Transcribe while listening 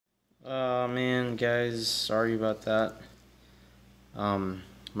Oh man, guys, sorry about that.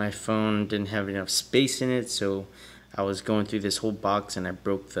 My phone didn't have enough space in it, so I was going through this whole box and I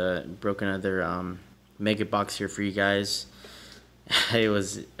broke another mega box here for you guys. It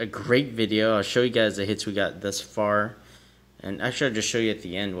was a great video. I'll show you guys the hits we got thus far, and actually I'll just show you at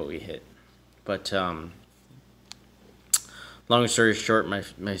the end what we hit. But long story short, my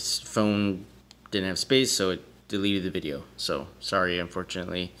phone didn't have space, so it deleted the video. So sorry,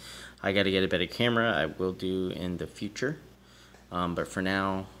 unfortunately. I got to get a better camera. I will do in the future. But for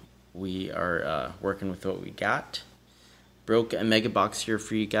now, we are working with what we got. Broke a mega box here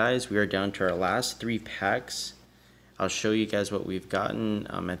for you guys. We are down to our last 3 packs. I'll show you guys what we've gotten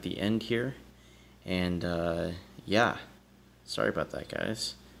at the end here. And yeah, sorry about that,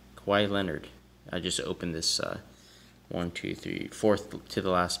 guys. Kawhi Leonard. I just opened this 1, 2, 3, fourth to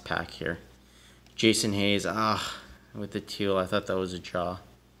the last pack here. Jason Hayes, with the teal. I thought that was a jaw.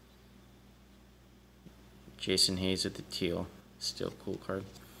 Jason Hayes with the teal. Still cool card.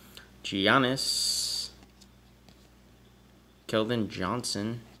 Giannis. Keldon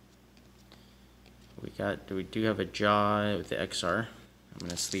Johnson. We do have a jaw with the XR. I'm going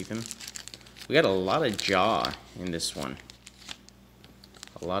to sleeve him. We got a lot of jaw in this one.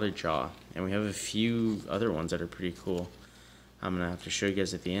 A lot of jaw. And we have a few other ones that are pretty cool. I'm going to have to show you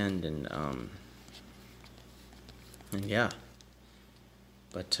guys at the end. And yeah.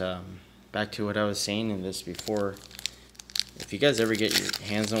 But back to what I was saying in this before. If you guys ever get your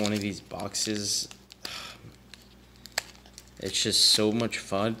hands on one of these boxes, it's just so much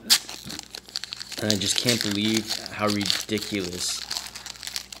fun. And I just can't believe how ridiculous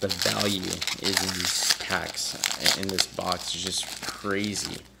the value is in these packs. In this box, it's just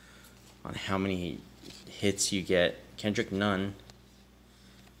crazy on how many hits you get. Kendrick Nunn.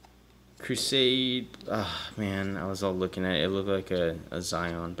 Crusade. Oh, man, I was all looking at it. It looked like a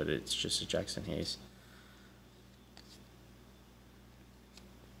Zion, but it's just a Jackson Hayes.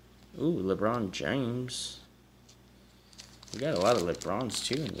 Ooh, LeBron James. We got a lot of LeBrons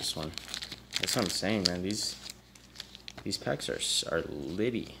too in this one. That's what I'm saying, man. These packs are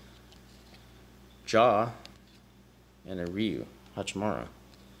litty. Ja and a Ryu Hachimura.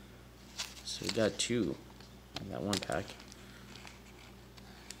 So we got 2 in that one pack.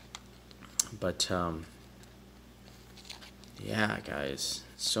 But yeah, guys,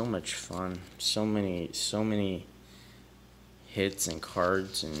 so much fun. So many hits and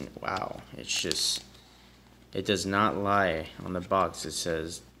cards, and wow, it's just, it does not lie on the box. It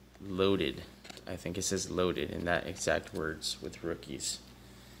says loaded. I think it says loaded in that exact words with rookies,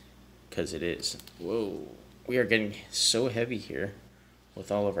 because it is. Whoa, we are getting so heavy here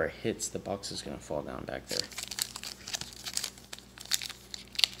with all of our hits. The box is gonna fall down back there.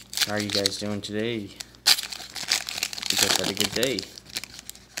 How are you guys doing today? You guys had a good day.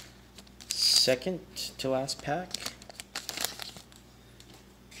 Second to last pack.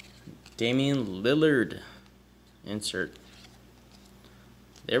 Damian Lillard. Insert.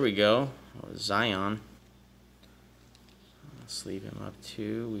 There we go. Zion. Let's leave him up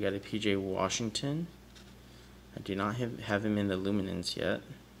too. We got a PJ Washington. I do not have him in the Luminance yet.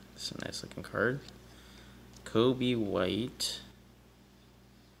 It's a nice looking card. Kobe White.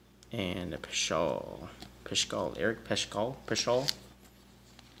 And a Peshal. Eric Peshal.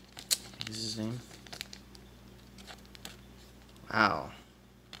 Is his name? Wow.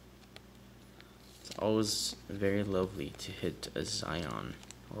 It's always very lovely to hit a Zion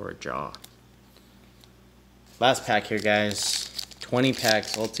or a jaw. Last pack here, guys. 20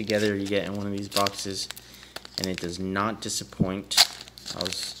 packs altogether you get in one of these boxes, and it does not disappoint. I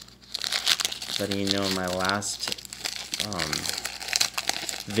was letting you know in my last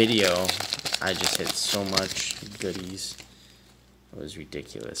video, I just hit so much goodies. It was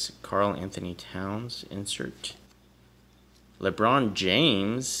ridiculous. Karl Anthony Towns, insert. LeBron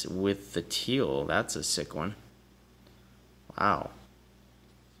James with the teal. That's a sick one. Wow.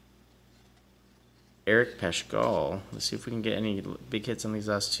 Eric Peshal. Let's see if we can get any big hits on these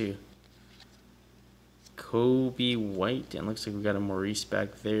last 2. Kobe White. And looks like we got a Maurice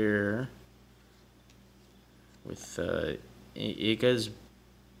back there. With Igaz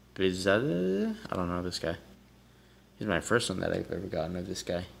Bizada. I don't know this guy. He's my first one that I've ever gotten of this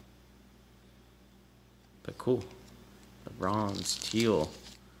guy. But cool. The bronze, teal,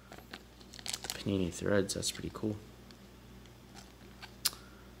 Panini Threads, that's pretty cool.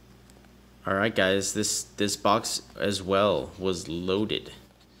 Alright guys, this box as well was loaded.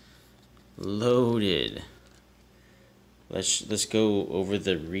 Loaded. Let's go over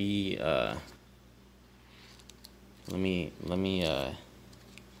the let me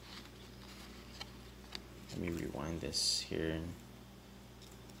rewind this here and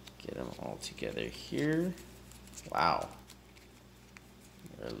Get them all together here. Wow.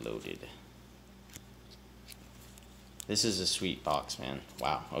 They're loaded. This is a sweet box, man.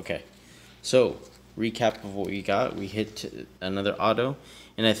 Wow. Okay. So, recap of what we got. We hit another auto.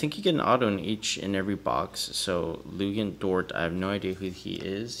 And I think you get an auto in each and every box. So, Lugan Dort, I have no idea who he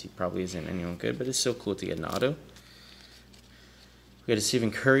is. He probably isn't anyone good, but it's still cool to get an auto. We got a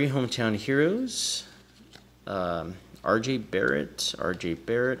Stephen Curry, Hometown Heroes. RJ Barrett, RJ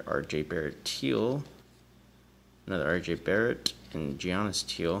Barrett Teal. Another RJ Barrett and Giannis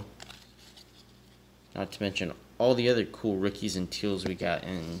Teal. Not to mention all the other cool rookies and teals we got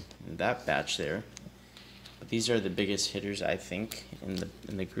in that batch there. But these are the biggest hitters, I think,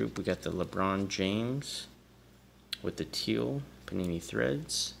 in the group. We got the LeBron James with the teal Panini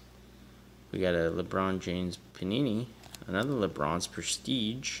Threads. We got a LeBron James Panini, another LeBron's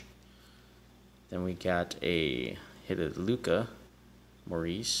Prestige. Then we got a hit of Luka,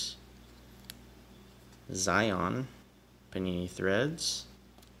 Maurice, Zion Panini Threads,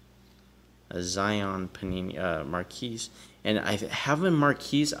 a Zion Panini Marquise, and I have a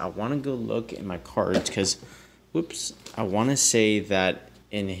Marquise. I want to go look in my cards because, whoops, I want to say that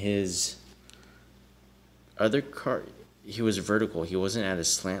in his other card he was vertical. He wasn't at a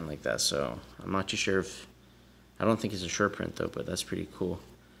slant like that, so I'm not too sure if. I don't think it's a short print though, but that's pretty cool.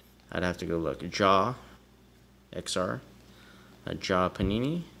 I'd have to go look. Jaw XR, a Jaw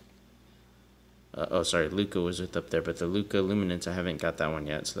Panini. Oh, sorry, Luka was with up there, but the Luka Luminance, I haven't got that one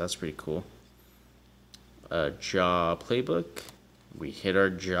yet, so that's pretty cool. Jaw Playbook. We hit our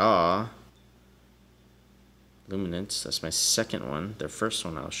Jaw Luminance. That's my second one. The first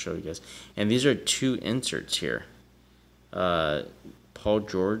one I'll show you guys. And these are two inserts here. Paul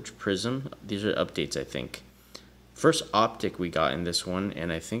George Prism. These are updates, I think. First optic we got in this one,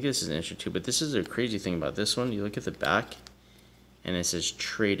 and I think this is an issue too, but this is a crazy thing about this one. You look at the back, and it says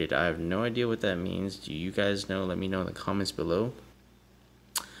traded. I have no idea what that means. Do you guys know? Let me know in the comments below.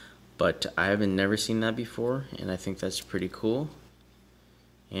 But I haven't never seen that before, and I think that's pretty cool.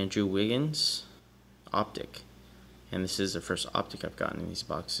 Andrew Wiggins, optic. And this is the first optic I've gotten in these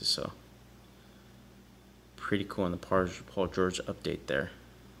boxes, so pretty cool on the Paul George update there,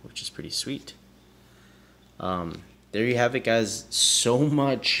 which is pretty sweet. There you have it, guys. So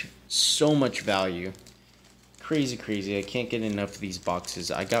much value. Crazy. I can't get enough of these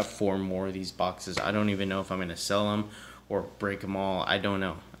boxes. I got 4 more of these boxes. I don't even know if I'm going to sell them or break them all. I don't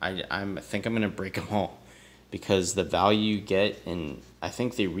know. I think I'm going to break them all because the value you get, and I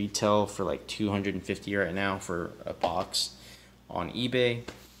think they retail for like $250 right now for a box on eBay.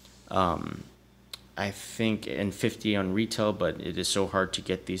 I think, and $50 on retail, but it is so hard to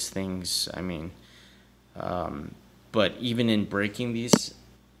get these things. I mean, but even in breaking these,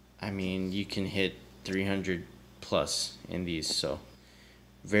 I mean, you can hit 300 plus in these. So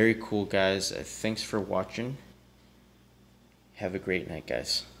very cool, guys. Thanks for watching. Have a great night,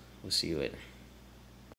 guys. We'll see you later.